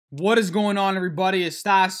What is going on, everybody? It's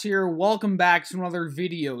Stas here. Welcome back to another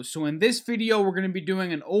video. So in this video, we're going to be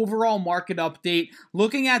doing an overall market update,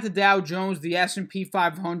 looking at the Dow Jones, the S&P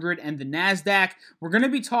 500, and the NASDAQ. We're going to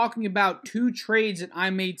be talking about two trades that I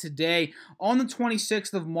made today on the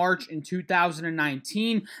 26th of March in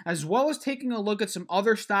 2019, as well as taking a look at some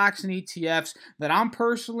other stocks and ETFs that I'm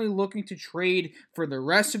personally looking to trade for the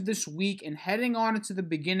rest of this week and heading on into the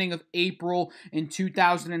beginning of April in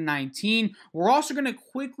 2019. We're also going to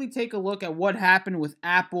quickly take a look at what happened with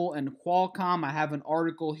Apple and Qualcomm. I have an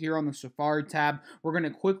article here on the Safari tab. We're going to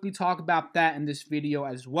quickly talk about that in this video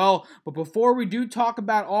as well. But before we do talk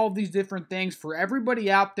about all of these different things, for everybody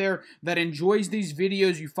out there that enjoys these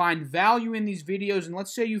videos, you find value in these videos, and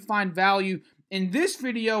let's say you find value in this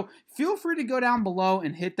video, feel free to go down below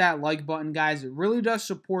and hit that like button, guys. It really does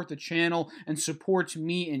support the channel and supports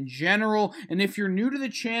me in general. And if you're new to the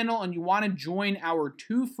channel and you want to join our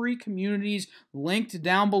two free communities linked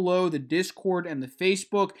down below, the Discord and the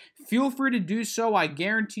Facebook, feel free to do so. I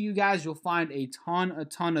guarantee you guys you'll find a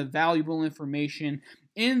ton of valuable information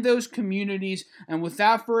in those communities. And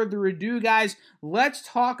without further ado, guys, let's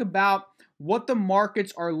talk about what the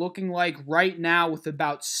markets are looking like right now with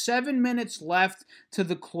about 7 minutes left to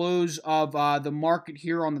the close of the market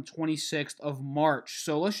here on the 26th of March.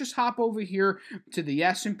 So let's just hop over here to the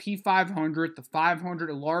S&P 500, the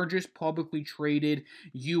 500 largest publicly traded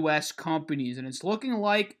U.S. companies. And it's looking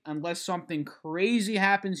like, unless something crazy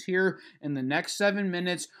happens here in the next 7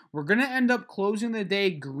 minutes, we're going to end up closing the day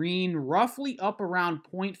green, roughly up around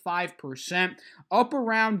 0.5%, up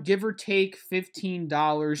around, give or take,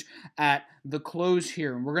 $15 at the close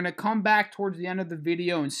here. And we're going to come back towards the end of the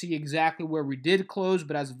video and see exactly where we did close,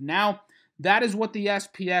 but as of now, that is what the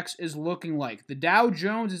SPX is looking like. The Dow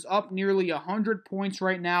Jones is up nearly 100 points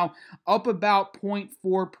right now, up about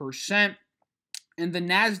 0.4%. And the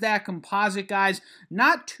NASDAQ composite, guys,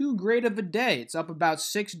 not too great of a day. It's up about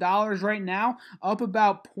 $6 right now, up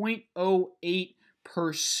about 0.08%.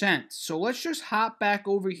 So let's just hop back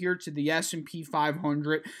over here to the S&P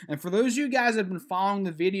 500. And for those of you guys that have been following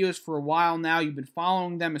the videos for a while now, you've been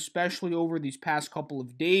following them especially over these past couple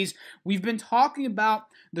of days, we've been talking about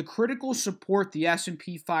the critical support the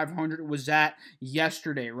S&P 500 was at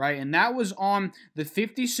yesterday, right? And that was on the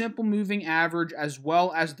 50 simple moving average as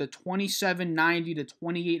well as the 2790 to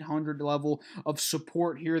 2800 level of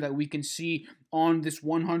support here that we can see on this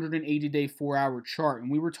 180-day 4-hour chart. And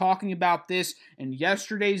we were talking about this in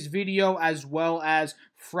yesterday's video as well as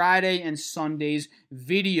Friday and Sunday's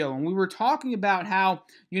video. And we were talking about how,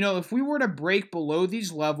 if we were to break below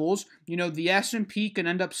these levels, the S&P can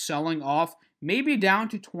end up selling off maybe down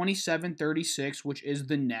to 2736, which is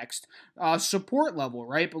the next support level,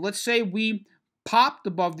 right? But let's say we popped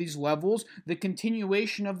above these levels, the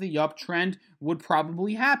continuation of the uptrend would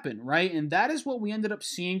probably happen, right? And that is what we ended up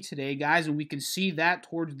seeing today, guys, and we can see that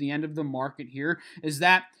towards the end of the market here, is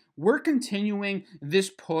that we're continuing this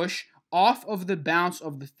push off of the bounce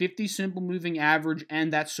of the 50 simple moving average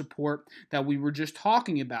and that support that we were just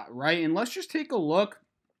talking about, right? And let's just take a look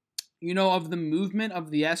of the movement of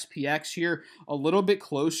the SPX here a little bit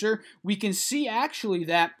closer. We can see actually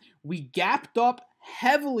that we gapped up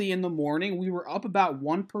heavily in the morning. We were up about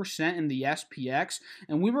 1% in the SPX,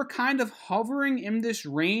 and we were kind of hovering in this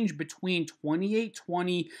range between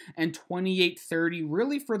 2820 and 2830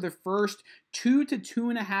 really for the first 2 to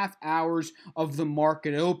 2.5 hours of the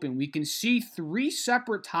market open. We can see three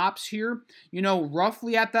separate tops here,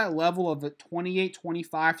 roughly at that level of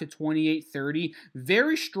 2825 to 2830.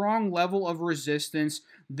 Very strong level of resistance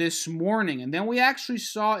this morning. And then we actually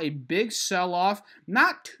saw a big sell-off,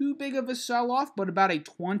 not too big of a sell-off, but about a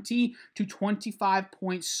 20 to 25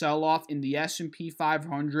 point sell-off in the S&P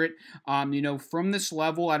 500, from this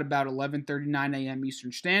level at about 11:39 a.m.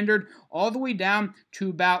 Eastern Standard, all the way down to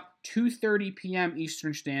about 2:30 p.m.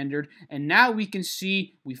 Eastern Standard, and now we can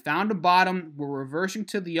see we found a bottom, we're reversing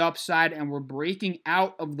to the upside, and we're breaking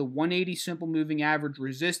out of the 180 simple moving average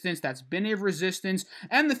resistance. That's been a resistance,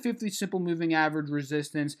 and the 50 simple moving average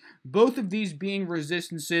resistance, both of these being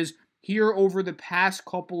resistances here over the past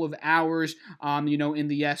couple of hours, in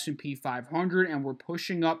the S&P 500, and we're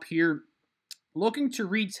pushing up here, looking to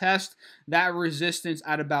retest that resistance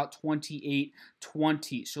at about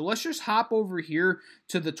 2820. So let's just hop over here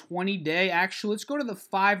to the 20-day. Actually, let's go to the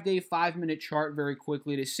 5-day, 5-minute chart very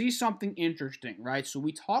quickly to see something interesting, right? So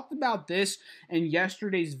we talked about this in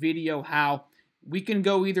yesterday's video, how we can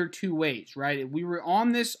go either two ways, right? We were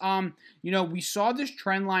on this, we saw this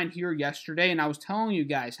trend line here yesterday, and I was telling you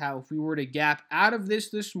guys how if we were to gap out of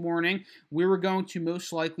this morning, we were going to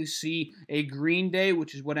most likely see a green day,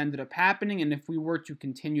 which is what ended up happening. And if we were to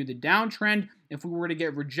continue the downtrend, if we were to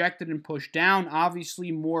get rejected and pushed down,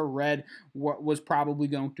 obviously more red was probably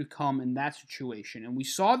going to come in that situation. And we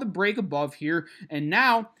saw the break above here, and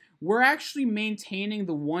now we're actually maintaining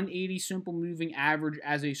the 180 simple moving average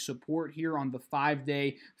as a support here on the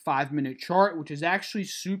 5-day, 5-minute chart, which is actually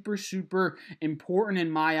super, super important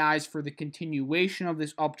in my eyes for the continuation of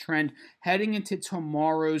this uptrend heading into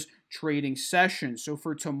tomorrow's trading session. So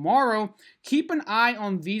for tomorrow, keep an eye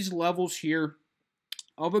on these levels here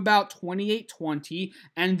of about 28.20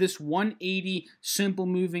 and this 180 simple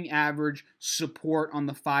moving average support on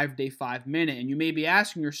the 5-day, 5-minute. And you may be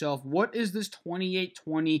asking yourself, what is this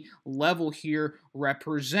 28.20 level here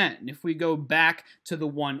represent? And if we go back to the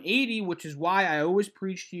 180, which is why I always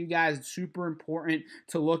preach to you guys, it's super important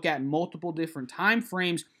to look at multiple different time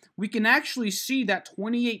frames, we can actually see that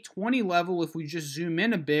 28.20 level, if we just zoom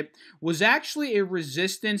in a bit, was actually a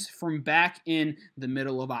resistance from back in the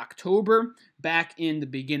middle of October, back in the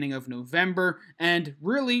beginning of November, and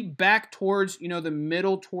really back towards, the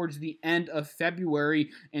middle towards the end of February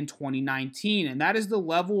in 2019. And that is the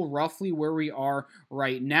level roughly where we are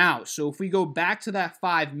right now. So if we go back to that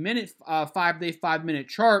 5-day, 5-minute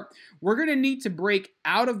chart, we're going to need to break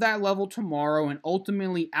out of that level tomorrow and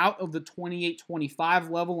ultimately out of the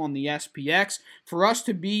 28.25 level on the SPX for us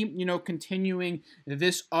to be, continuing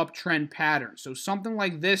this uptrend pattern. So something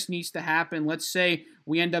like this needs to happen. Let's say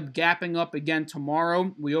we end up gapping up again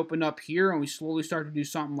tomorrow. We open up here and we slowly start to do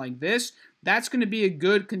something like this. That's going to be a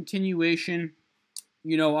good continuation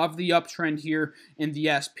of the uptrend here in the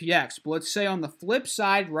SPX. But let's say on the flip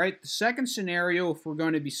side, right, the second scenario, if we're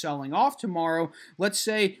going to be selling off tomorrow, let's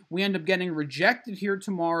say we end up getting rejected here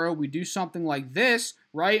tomorrow, we do something like this,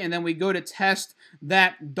 right, and then we go to test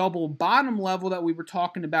that double bottom level that we were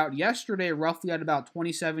talking about yesterday, roughly at about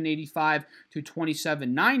 27.85 to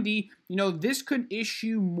 27.90, this could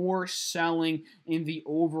issue more selling in the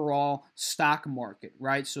overall stock market,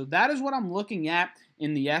 right? So that is what I'm looking at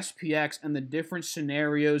in the SPX and the different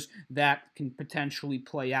scenarios that can potentially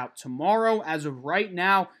play out tomorrow. As of right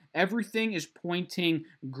now, everything is pointing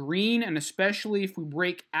green, and especially if we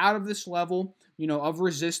break out of this level, of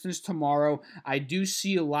resistance tomorrow, I do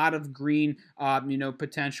see a lot of green,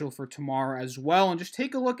 potential for tomorrow as well. And just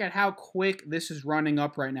take a look at how quick this is running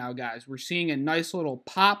up right now, guys. We're seeing a nice little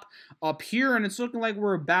pop up here, and it's looking like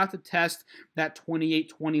we're about to test that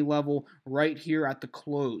 28.20 level right here at the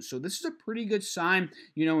close. So this is a pretty good sign,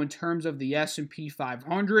 in terms of the S&P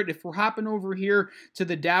 500. If we're hopping over here to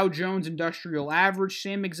the Dow Jones Industrial Average,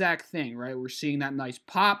 same exact thing, right? We're seeing that nice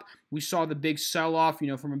pop. We saw the big sell-off,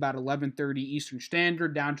 from about 11:30 Eastern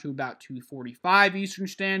Standard down to about 2:45 Eastern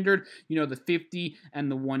Standard. The 50 and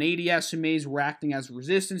the 180 SMAs were acting as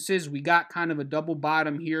resistances. We got kind of a double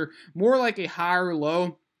bottom here, more like a higher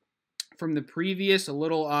low from the previous, a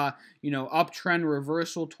little, uptrend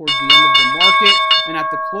reversal towards the end of the market. And at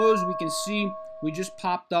the close, we can see we just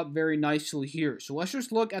popped up very nicely here. So let's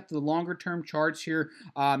just look at the longer term charts here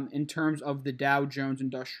in terms of the Dow Jones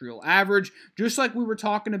Industrial Average. Just like we were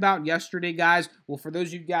talking about yesterday, guys. Well, for those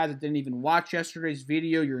of you guys that didn't even watch yesterday's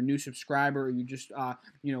video, you're a new subscriber, or you just,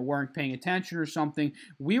 weren't paying attention or something.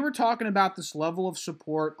 We were talking about this level of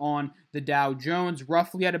support on the Dow Jones,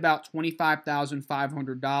 roughly at about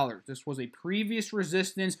 $25,500. This was a previous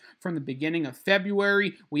resistance from the beginning of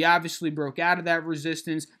February. We obviously broke out of that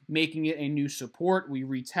resistance, making it a new support. We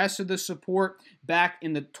retested the support back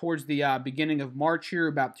towards the beginning of March here,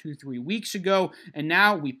 about 2-3 weeks ago, and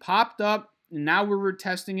now we popped up. And now we're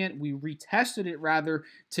retesting it. We retested it rather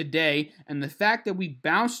today, and the fact that we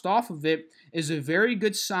bounced off of it is a very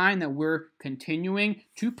good sign that we're continuing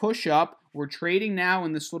to push up. We're trading now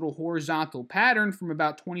in this little horizontal pattern from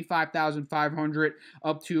about 25,500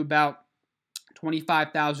 up to about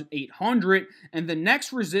 25,800, and the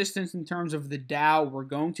next resistance in terms of the Dow we're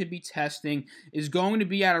going to be testing is going to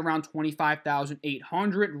be at around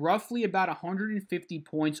 25,800, roughly about 150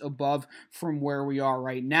 points above from where we are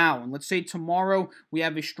right now. And let's say tomorrow we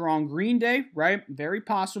have a strong green day, right? Very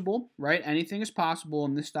possible, right? Anything is possible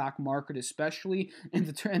in the stock market, especially in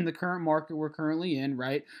the current market we're currently in,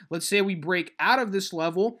 right? Let's say we break out of this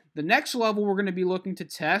level the next level we're going to be looking to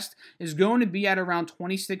test is going to be at around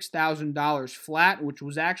 $26,000 flat, which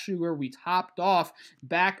was actually where we topped off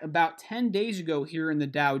back about 10 days ago here in the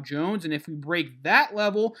Dow Jones. And if we break that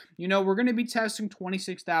level, you know, we're going to be testing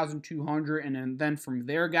 26,200, and then from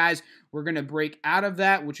there, guys, we're going to break out of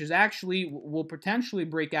that, which is actually, we'll potentially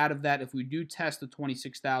break out of that if we do test the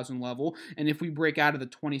 26,000 level. And if we break out of the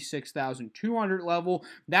 26,200 level,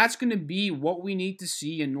 that's going to be what we need to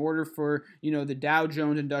see in order for, you know, the Dow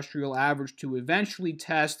Jones Industrial Average to eventually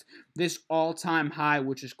test this all-time high,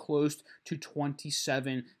 which is close to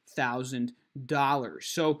 $27,000.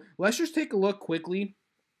 So let's just take a look quickly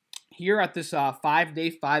here at this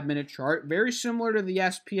 5-day, 5-minute chart. Very similar to the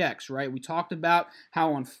SPX, right? We talked about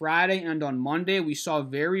how on Friday and on Monday we saw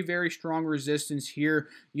very, very strong resistance here,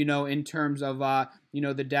 you know, in terms of, you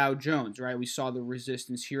know, the Dow Jones, right? We saw the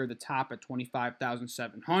resistance here at the top at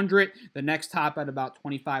 25,700, the next top at about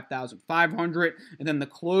 25,500, and then the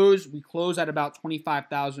close, we close at about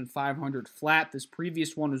 25,500 flat. This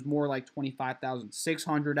previous one was more like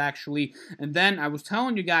 25,600 actually. And then I was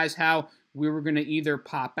telling you guys how we were going to either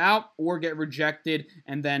pop out or get rejected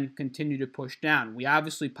and then continue to push down. We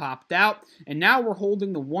obviously popped out, and now we're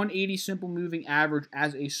holding the 180 simple moving average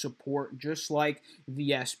as a support, just like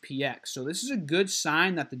the SPX. So this is a good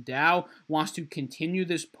sign that the Dow wants to continue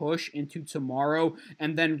this push into tomorrow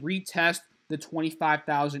and then retest the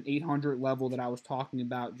 25,800 level that I was talking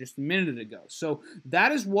about just a minute ago. So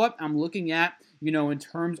that is what I'm looking at, you know, in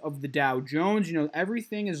terms of the Dow Jones. You know,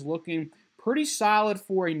 everything is looking pretty solid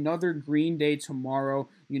for another green day tomorrow,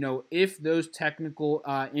 you know, if those technical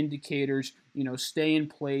indicators, you know, stay in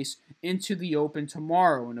place into the open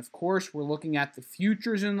tomorrow. And of course, we're looking at the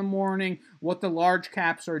futures in the morning, what the large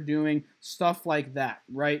caps are doing, stuff like that,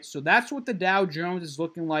 right? So that's what the Dow Jones is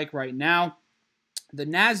looking like right now. The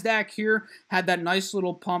NASDAQ here had that nice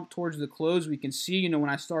little pump towards the close. We can see, you know, when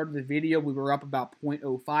I started the video, we were up about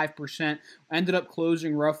 0.05%. Ended up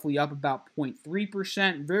closing roughly up about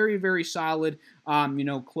 0.3%. Very, very solid, you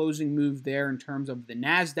know, closing move there in terms of the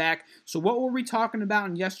NASDAQ. So what were we talking about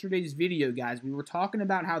in yesterday's video, guys? We were talking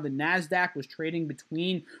about how the NASDAQ was trading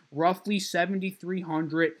between roughly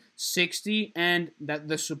 7,360 and that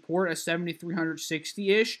the support at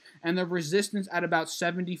 7,360-ish and the resistance at about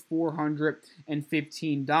 $7,415.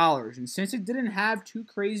 And since it didn't have too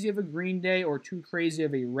crazy of a green day or too crazy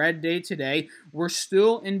of a red day today, we're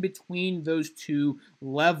still in between those two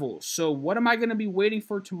levels. So what am I going to be waiting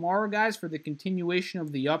for tomorrow, guys, for the continuation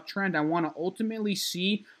of the uptrend? I want to ultimately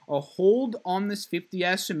see a hold on this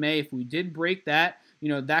 50 SMA. If we did break that, you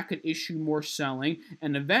know, that could issue more selling.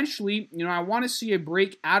 And eventually, you know, I want to see a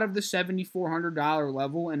break out of the $7,400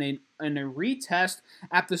 level and a retest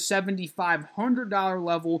at the $7,500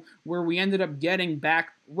 level where we ended up getting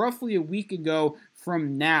back roughly a week ago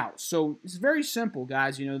from now. So it's very simple,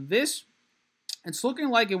 guys. You know, this, it's looking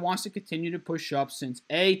like it wants to continue to push up since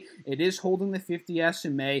A, it is holding the 50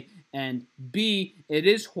 SMA, and B, it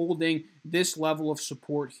is holding this level of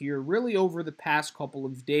support here really over the past couple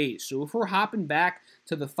of days. So if we're hopping back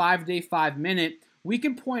to the 5-day, 5-minute, we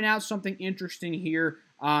can point out something interesting here,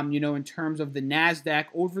 you know, in terms of the NASDAQ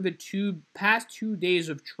over the past 2 days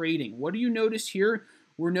of trading. What do you notice here?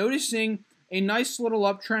 We're noticing a nice little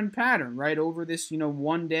uptrend pattern, right? Over this, you know,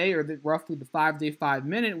 1 day or roughly the 5-day,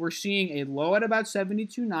 5-minute, we're seeing a low at about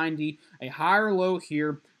 72.90, a higher low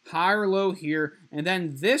here, and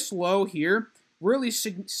then this low here really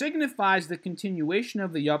signifies the continuation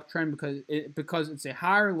of the uptrend because it's a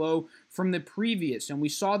higher low from the previous. And we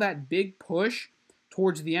saw that big push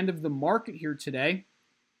towards the end of the market here today,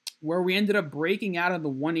 where we ended up breaking out of the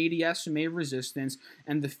 180 SMA resistance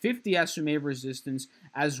and the 50 SMA resistance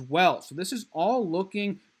as well. So this is all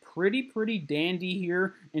looking pretty dandy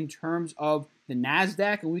here in terms of the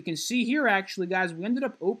NASDAQ. And we can see here, actually, guys, we ended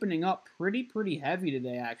up opening up pretty heavy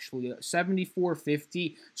today, actually.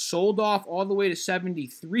 74.50, sold off all the way to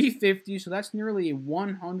 73.50. So that's nearly a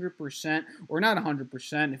 100%, or not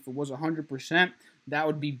 100%. If it was 100%, that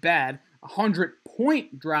would be bad.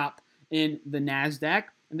 100-point drop in the NASDAQ.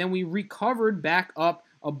 And then we recovered back up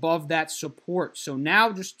above that support. So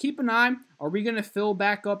now just keep an eye. Are we going to fill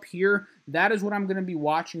back up here? That is what I'm going to be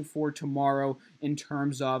watching for tomorrow in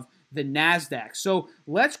terms of the NASDAQ. So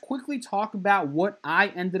let's quickly talk about what I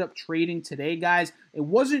ended up trading today, guys. It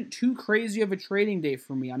wasn't too crazy of a trading day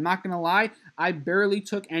for me. I'm not going to lie. I barely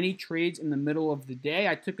took any trades in the middle of the day.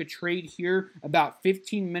 I took a trade here about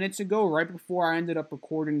 15 minutes ago, right before I ended up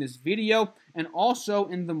recording this video, and also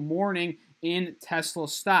in the morning in Tesla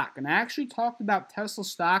stock. And I actually talked about Tesla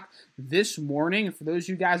stock this morning. And for those of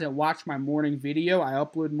you guys that watch my morning video, I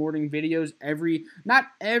upload morning videos not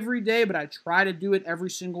every day, but I try to do it every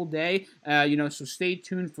single day. So stay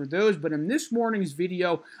tuned for those. But in this morning's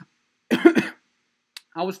video,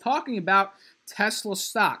 I was talking about Tesla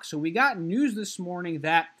stock. So we got news this morning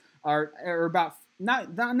that are about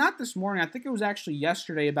not this morning, I think it was actually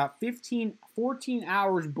yesterday, about 14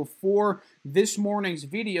 hours before this morning's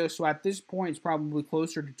video, so at this point it's probably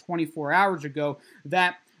closer to 24 hours ago,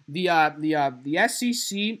 that the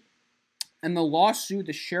SEC and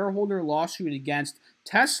the shareholder lawsuit against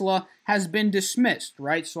Tesla has been dismissed,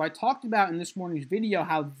 right? So I talked about in this morning's video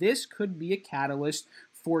how this could be a catalyst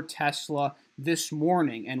for Tesla this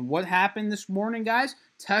morning. And what happened this morning, guys?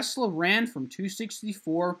 Tesla ran from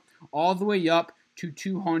 $264 all the way up to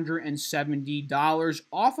 $270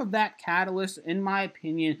 off of that catalyst, in my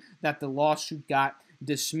opinion, that the lawsuit got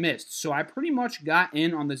dismissed. So I pretty much got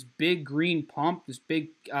in on this big green pump, this big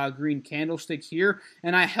green candlestick here,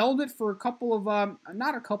 and I held it for a couple of,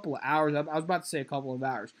 not a couple of hours, I was about to say a couple of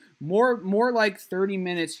hours, more like 30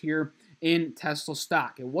 minutes here in Tesla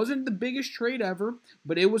stock. It wasn't the biggest trade ever,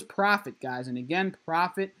 but it was profit, guys, and again,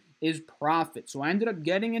 profit is profit. So I ended up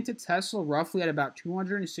getting into Tesla roughly at about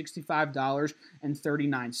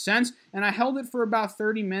 $265.39, and I held it for about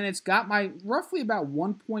 30 minutes, got my roughly about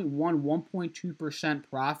 1.2%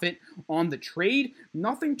 profit on the trade.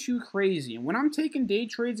 Nothing too crazy. And when I'm taking day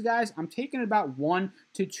trades, guys, I'm taking about 1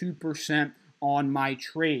 to 2% on my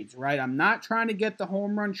trades, right? I'm not trying to get the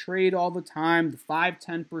home run trade all the time, the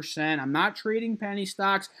 5-10%. I'm not trading penny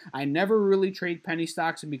stocks. I never really trade penny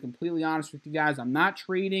stocks, to be completely honest with you guys. I'm not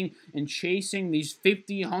trading and chasing these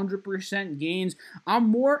 50, 100% gains. I'm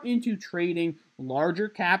more into trading larger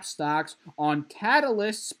cap stocks on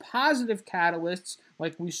catalysts, positive catalysts,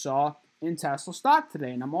 like we saw in Tesla stock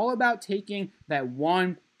today. And I'm all about taking that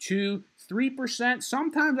 1, 2, 3%.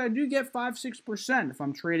 Sometimes I do get 5-6% if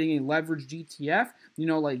I'm trading a leveraged ETF,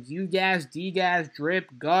 like UGAS, DGAS,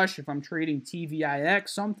 DRIP, Gush. If I'm trading TVIX,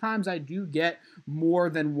 sometimes I do get more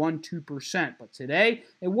than 1-2%. But today,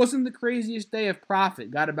 it wasn't the craziest day of profit.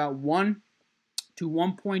 Got about 1 to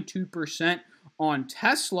 1.2% on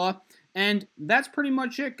Tesla. And that's pretty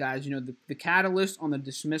much it, guys. The catalyst on the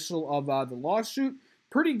dismissal of the lawsuit,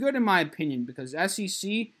 pretty good in my opinion, because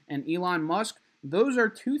SEC and Elon Musk, those are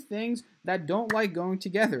two things that don't like going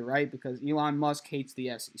together, right? Because Elon Musk hates the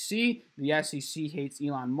SEC hates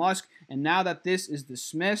Elon Musk, and now that this is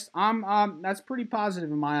dismissed, that's pretty positive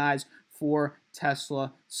in my eyes for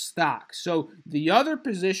Tesla stock. So the other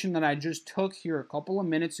position that I just took here a couple of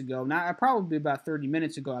minutes ago, probably about 30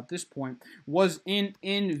 minutes ago at this point, was in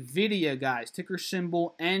NVIDIA, guys. Ticker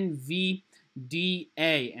symbol NVDA.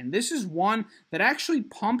 And this is one that actually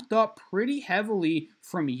pumped up pretty heavily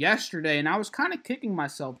from yesterday, and I was kind of kicking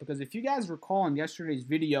myself because if you guys recall in yesterday's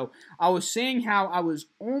video, I was saying how I was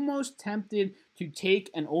almost tempted to take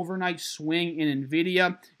an overnight swing in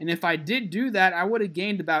NVIDIA, and if I did do that, I would have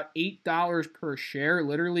gained about $8 per share,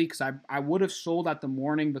 literally, because I would have sold at the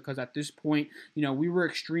morning, because at this point, we were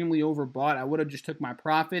extremely overbought. I would have just took my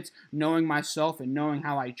profits, knowing myself and knowing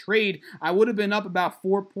how I trade. I would have been up about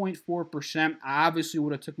 4.4%. I obviously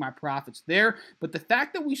would have took my profits there, but the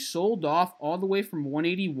fact that we sold off all the way from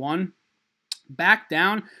 181 back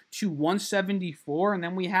down to 174, and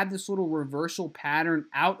then we had this little reversal pattern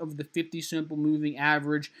out of the 50 simple moving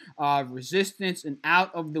average resistance and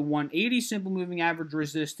out of the 180 simple moving average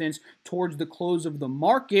resistance towards the close of the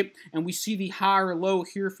market, and we see the higher low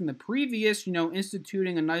here from the previous,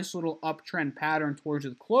 instituting a nice little uptrend pattern towards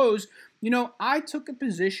the close. I took a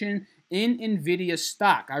position in NVIDIA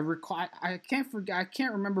stock. I can't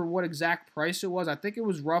remember what exact price it was. I think it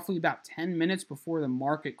was roughly about 10 minutes before the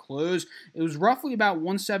market closed. It was roughly about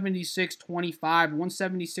 176.25,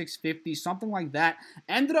 176.50, something like that.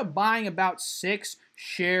 Ended up buying about 6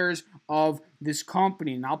 shares of this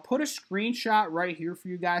company, and I'll put a screenshot right here for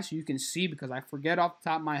you guys so you can see, because I forget off the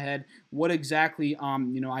top of my head what exactly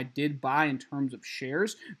I did buy in terms of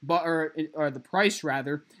shares, or the price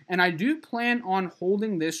rather, and I do plan on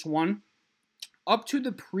holding this one up to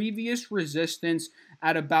the previous resistance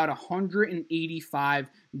at about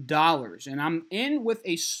 $185. And I'm in with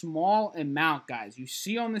a small amount, guys. You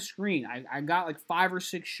see on the screen, I got like 5 or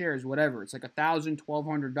 6 shares, whatever. It's like $1,000,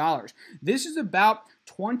 $1,200. This is about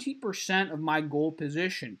 20% of my goal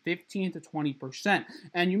position, 15 to 20%.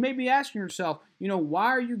 And you may be asking yourself, why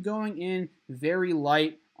are you going in very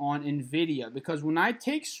light on NVIDIA? Because when I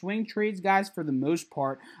take swing trades, guys, for the most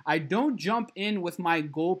part, I don't jump in with my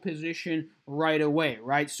goal position right away,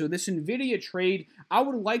 right? So this NVIDIA trade, I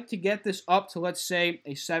would like to get this up to, let's say,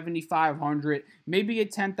 a 7,500, maybe a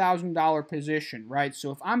 $10,000 position, right?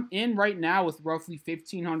 So if I'm in right now with roughly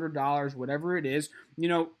 $1,500, whatever it is,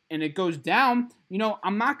 and it goes down,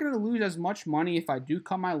 I'm not going to lose as much money if I do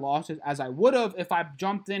cut my losses as I would have if I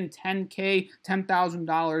jumped in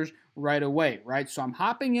 $10,000 right away, right? So I'm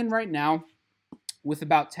hopping in right now with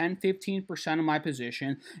about 10-15% of my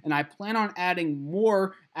position, and I plan on adding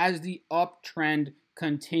more as the uptrend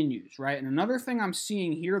continues, right? And another thing I'm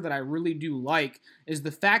seeing here that I really do like is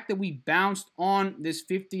the fact that we bounced on this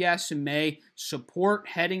 50 SMA support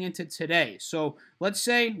heading into today. So let's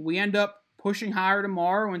say we end up pushing higher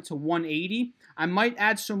tomorrow into 180. I might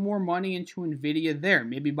add some more money into NVIDIA there.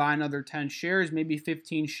 Maybe buy another 10 shares, maybe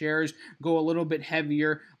 15 shares, go a little bit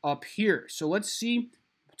heavier up here. So let's see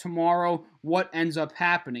tomorrow what ends up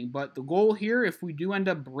happening. But the goal here, if we do end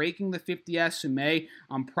up breaking the 50 SMA,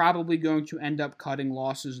 I'm probably going to end up cutting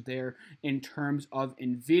losses there in terms of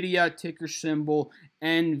NVIDIA, ticker symbol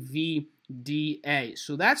NVDA.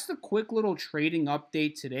 So that's the quick little trading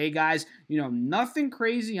update today, guys. Nothing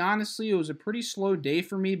crazy, honestly. It was a pretty slow day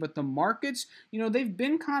for me, but the markets, they've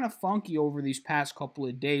been kind of funky over these past couple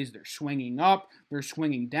of days. They're swinging up, they're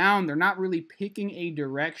swinging down, they're not really picking a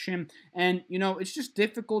direction, and it's just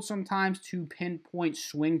difficult sometimes to pinpoint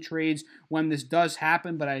swing trades when this does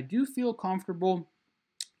happen, but I do feel comfortable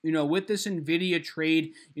with this NVIDIA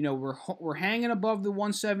trade. We're hanging above the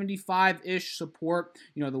 175-ish support,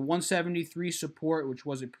 the 173 support, which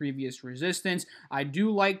was a previous resistance. I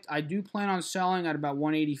do plan on selling at about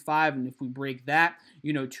 185, and if we break that,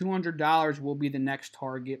 $200 will be the next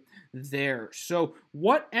target there. So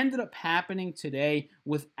what ended up happening today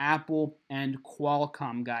with Apple and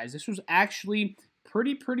Qualcomm, guys? This was actually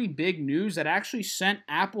pretty big news that actually sent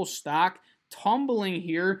Apple stock tumbling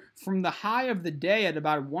here from the high of the day at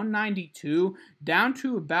about 192 down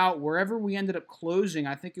to about wherever we ended up closing.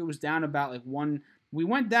 I think it was down about like we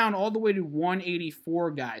went down all the way to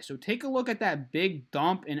 184, guys. So take a look at that big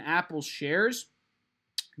dump in Apple's shares.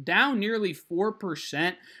 Down nearly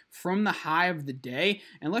 4% from the high of the day.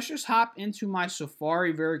 And let's just hop into my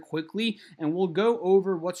Safari very quickly, and we'll go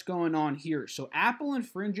over what's going on here. So Apple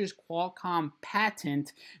infringes Qualcomm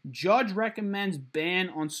patent. Judge recommends ban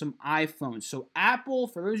on some iPhones. So Apple,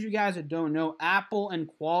 for those of you guys that don't know, Apple and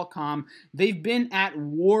Qualcomm, they've been at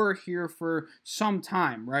war here for some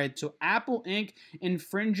time, right? So Apple Inc.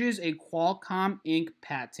 infringes a Qualcomm Inc.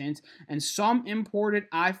 patent, and some imported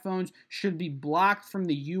iPhones should be blocked from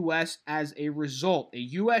the U.S. as a result. A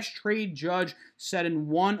U.S. trade judge said in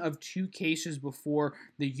one of two cases before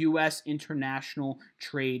the U.S. International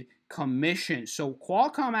Trade Commission. So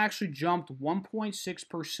Qualcomm actually jumped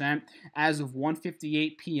 1.6% as of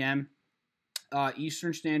 1:58 p.m.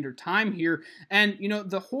 Eastern Standard Time here. And,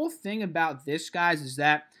 the whole thing about this, guys, is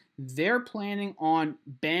that they're planning on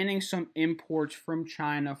banning some imports from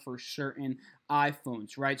China for certain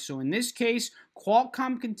iPhones, right? So in this case,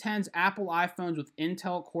 Qualcomm contends Apple iPhones with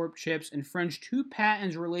Intel Corp chips infringe 2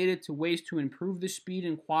 patents related to ways to improve the speed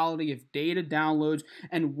and quality of data downloads,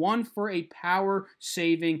 and one for a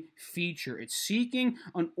power-saving feature. It's seeking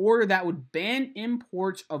an order that would ban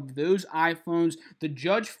imports of those iPhones. The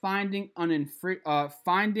judge finding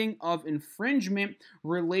of infringement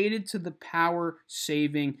related to the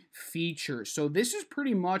power-saving feature. So this is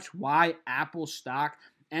pretty much why Apple stock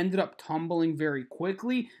ended up tumbling very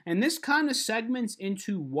quickly, and this kind of segments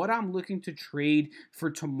into what I'm looking to trade for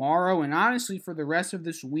tomorrow and honestly for the rest of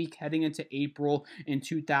this week heading into April in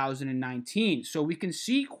 2019. So we can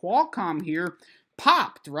see Qualcomm here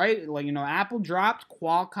popped, right? Apple dropped,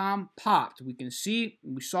 Qualcomm popped. We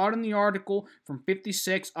saw it in the article from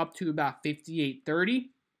 56 up to about 58.30.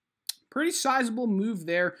 Pretty sizable move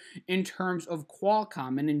there in terms of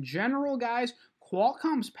Qualcomm. And in general, guys,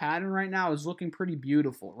 Qualcomm's pattern right now is looking pretty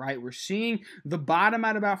beautiful, right? We're seeing the bottom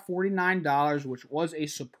at about $49, which was a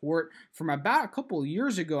support from about a couple of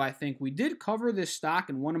years ago, I think. We did cover this stock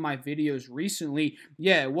in one of my videos recently.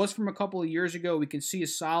 Yeah, it was from a couple of years ago. We can see a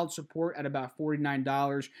solid support at about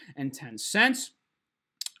 $49.10.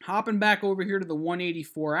 Hopping back over here to the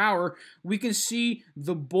 184 hour, we can see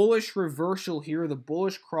the bullish reversal here, the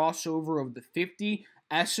bullish crossover of the 50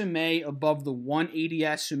 SMA above the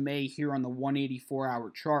 180 SMA here on the 184 hour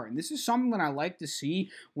chart. And this is something that I like to see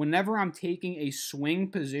whenever I'm taking a swing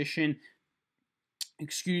position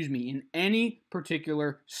in any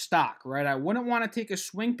particular stock, right? I wouldn't want to take a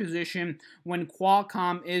swing position when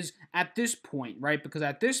Qualcomm is at this point, right? Because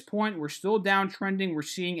at this point, we're still downtrending. We're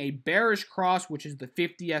seeing a bearish cross, which is the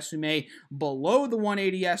 50 SMA below the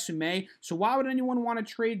 180 SMA. So why would anyone want to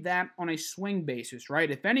trade that on a swing basis, right?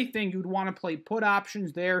 If anything, you'd want to play put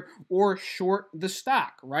options there or short the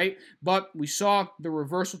stock, right? But we saw the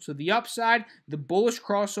reversal to the upside, the bullish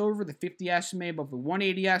crossover, the 50 SMA above the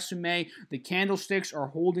 180 SMA, the candlesticks are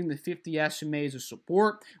holding the 50 SMA as a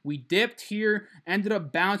support. We dipped here, ended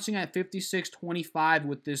up bouncing at 56.25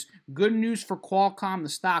 with this good news for Qualcomm. The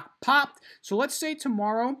stock popped. So let's say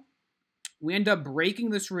tomorrow we end up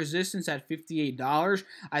breaking this resistance at $58.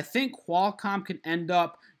 I think Qualcomm could end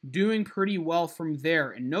up doing pretty well from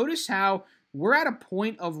there. And notice how we're at a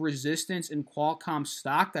point of resistance in Qualcomm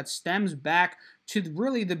stock that stems back to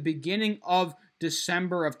really the beginning of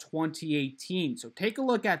December of 2018. So take a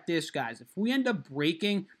look at this, guys. If we end up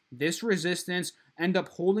breaking this resistance, end up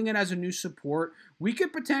holding it as a new support, we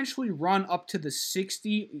could potentially run up to the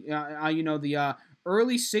 60, the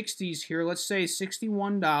early 60s here, let's say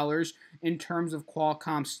 $61 in terms of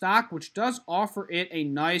Qualcomm stock, which does offer it a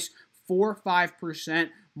nice 4 or 5%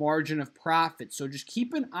 margin of profit. So just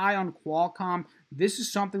keep an eye on Qualcomm. This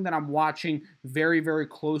is something that I'm watching very, very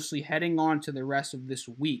closely heading on to the rest of this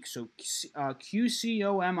week. So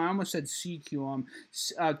QCOM, I almost said CQM,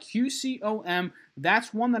 QCOM,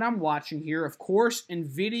 that's one that I'm watching here. Of course,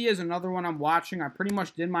 NVIDIA is another one I'm watching. I pretty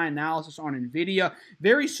much did my analysis on NVIDIA.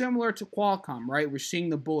 Very similar to Qualcomm, right? We're seeing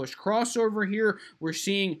the bullish crossover here. We're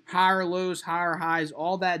seeing higher lows, higher highs,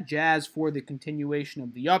 all that jazz for the continuation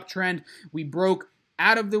of the uptrend. We broke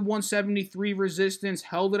out of the 173 resistance,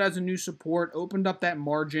 held it as a new support, opened up that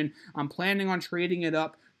margin. I'm planning on trading it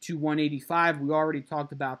up to 185. We already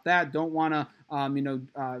talked about that. Don't want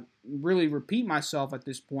to, really repeat myself at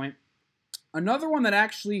this point. Another one that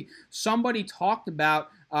actually somebody talked about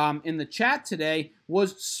in the chat today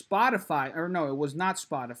was Spotify. Or no, it was not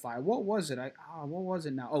Spotify. What was it? What was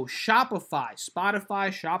it now? Oh, Shopify.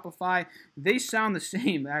 Shopify. They sound the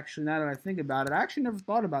same, actually, now that I think about it. I actually never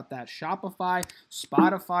thought about that. Shopify,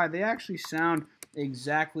 Spotify, they actually sound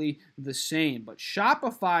exactly the same. But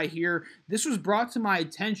Shopify here, this was brought to my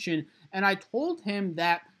attention, and I told him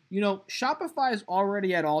that Shopify is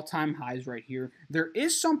already at all-time highs right here. There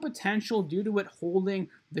is some potential due to it holding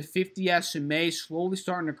the 50 SMA, slowly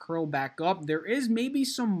starting to curl back up. There is maybe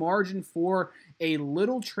some margin for a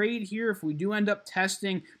little trade here if we do end up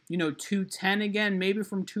testing, 210 again, maybe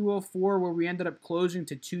from 204 where we ended up closing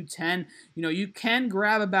to 210. You can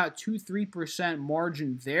grab about 2-3%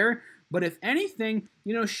 margin there. But if anything,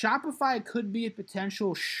 Shopify could be a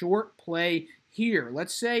potential short play here.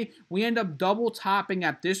 Let's say we end up double topping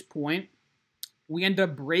at this point. We end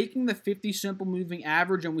up breaking the 50 simple moving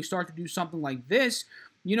average and we start to do something like this.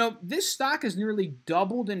 This stock has nearly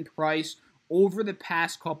doubled in price over the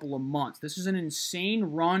past couple of months. This is an insane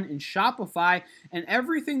run in Shopify, and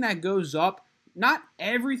everything that goes up, not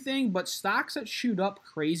everything, but stocks that shoot up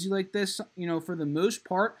crazy like this, for the most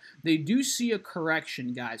part, they do see a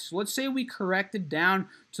correction, guys. So let's say we corrected down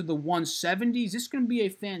to the 170s. This can be a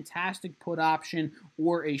fantastic put option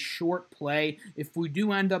or a short play if we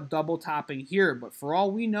do end up double topping here. But for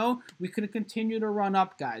all we know, we could continue to run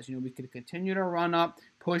up, guys. We could continue to run up,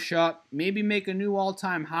 push up, maybe make a new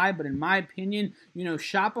all-time high. But in my opinion,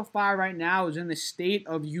 Shopify right now is in the state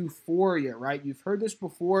of euphoria, right? You've heard this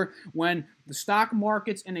before. When the stock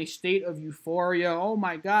market's in a state of euphoria, oh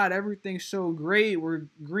my God, everything's so great. We're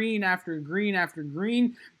green after green after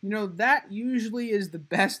green. That usually is the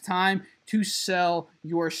best time to sell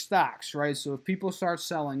your stocks, right? So if people start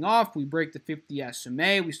selling off, we break the 50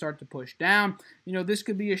 SMA, we start to push down. This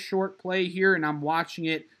could be a short play here, and I'm watching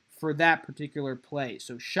it for that particular play.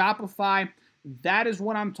 So Shopify, that is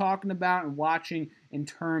what I'm talking about and watching in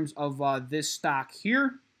terms of this stock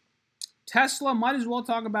here. Tesla, might as well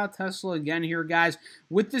talk about Tesla again here, guys.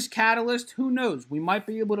 With this catalyst, who knows? We might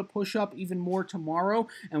be able to push up even more tomorrow.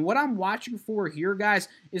 And what I'm watching for here, guys,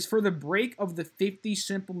 is for the break of the 50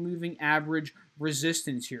 simple moving average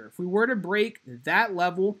resistance here. If we were to break that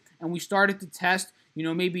level and we started to test,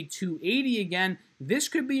 maybe 280 again, this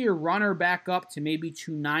could be a runner back up to maybe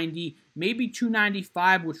 290, maybe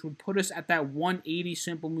 295, which would put us at that 180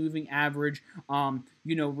 simple moving average,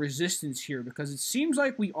 resistance here, because it seems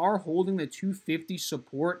like we are holding the 250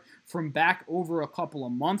 support from back over a couple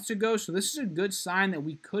of months ago. So this is a good sign that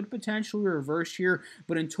we could potentially reverse here.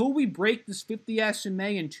 But until we break this 50 SMA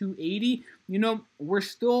and 280, we're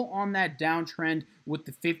still on that downtrend with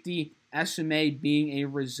the 50 SMA being a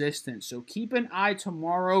resistance. So keep an eye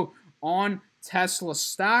tomorrow on Tesla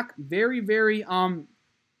stock. Very, very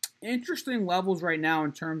interesting levels right now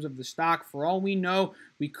in terms of the stock. For all we know,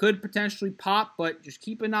 we could potentially pop, but just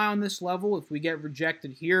keep an eye on this level. If we get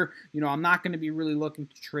rejected here, I'm not going to be really looking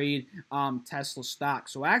to trade Tesla stock.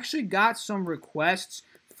 So I actually got some requests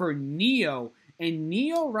for NIO, and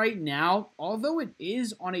NIO right now, although it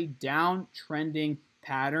is on a downtrending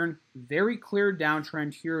pattern, very clear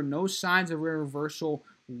downtrend here, no signs of a reversal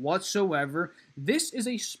whatsoever. This is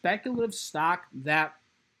a speculative stock that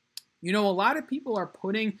a lot of people are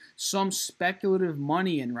putting some speculative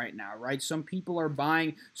money in right now, right? Some people are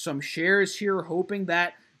buying some shares here, hoping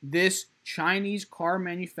that this Chinese car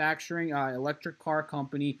manufacturing electric car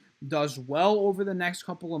company does well over the next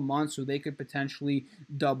couple of months so they could potentially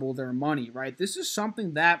double their money, right? This is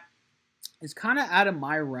something that is kind of out of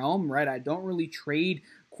my realm, right? I don't really trade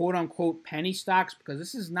quote-unquote penny stocks because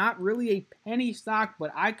this is not really a penny stock,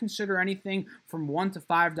 but I consider anything from $1 to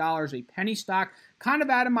 $5 a penny stock. Kind of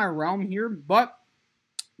out of my realm here, but,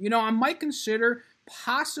 I might consider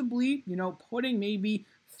possibly, putting maybe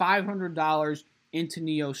 $500 into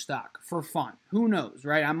NIO stock for fun. Who knows,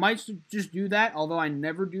 right? I might just do that, although I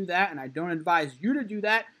never do that, and I don't advise you to do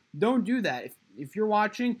that. Don't do that. If you're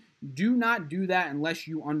watching, do not do that unless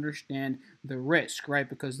you understand the risk, right?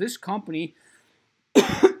 Because this company,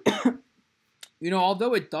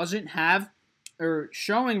 although it doesn't have, or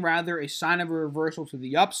showing rather, a sign of a reversal to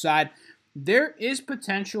the upside, there is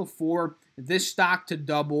potential for this stock to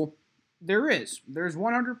double. There's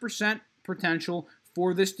 100% potential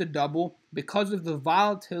for this to double because of the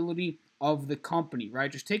volatility of the company,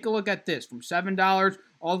 right? Just take a look at this. From $7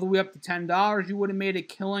 all the way up to $10, you would have made a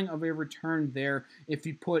killing of a return there if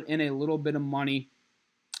you put in a little bit of money,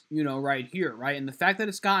 right here, right? And the fact that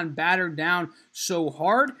it's gotten battered down so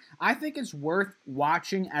hard, I think it's worth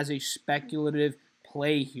watching as a speculative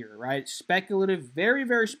play here, right? Speculative, very,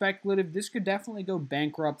 very speculative. This could definitely go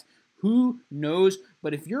bankrupt. Who knows?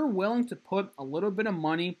 But if you're willing to put a little bit of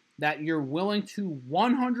money that you're willing to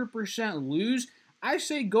 100% lose, I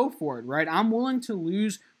say go for it, right? I'm willing to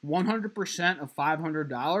lose 100% of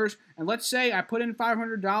 $500. And let's say I put in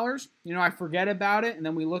 $500, I forget about it, and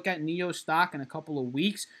then we look at NIO stock in a couple of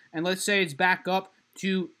weeks, and let's say it's back up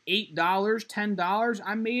to $8, $10.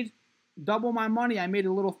 I made double my money. I made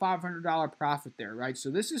a little $500 profit there, right?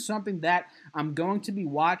 So this is something that I'm going to be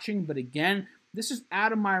watching, but again, this is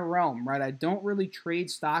out of my realm, right? I don't really trade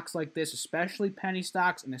stocks like this, especially penny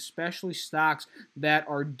stocks and especially stocks that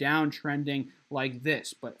are downtrending like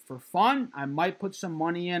this. But for fun, I might put some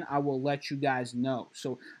money in. I will let you guys know.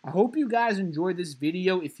 So I hope you guys enjoyed this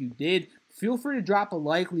video. If you did, feel free to drop a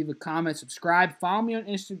like, leave a comment, subscribe, follow me on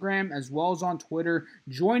Instagram as well as on Twitter.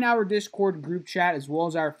 Join our Discord group chat as well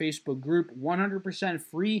as our Facebook group. 100%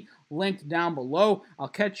 free, linked down below. I'll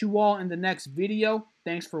catch you all in the next video.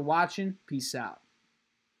 Thanks for watching. Peace out.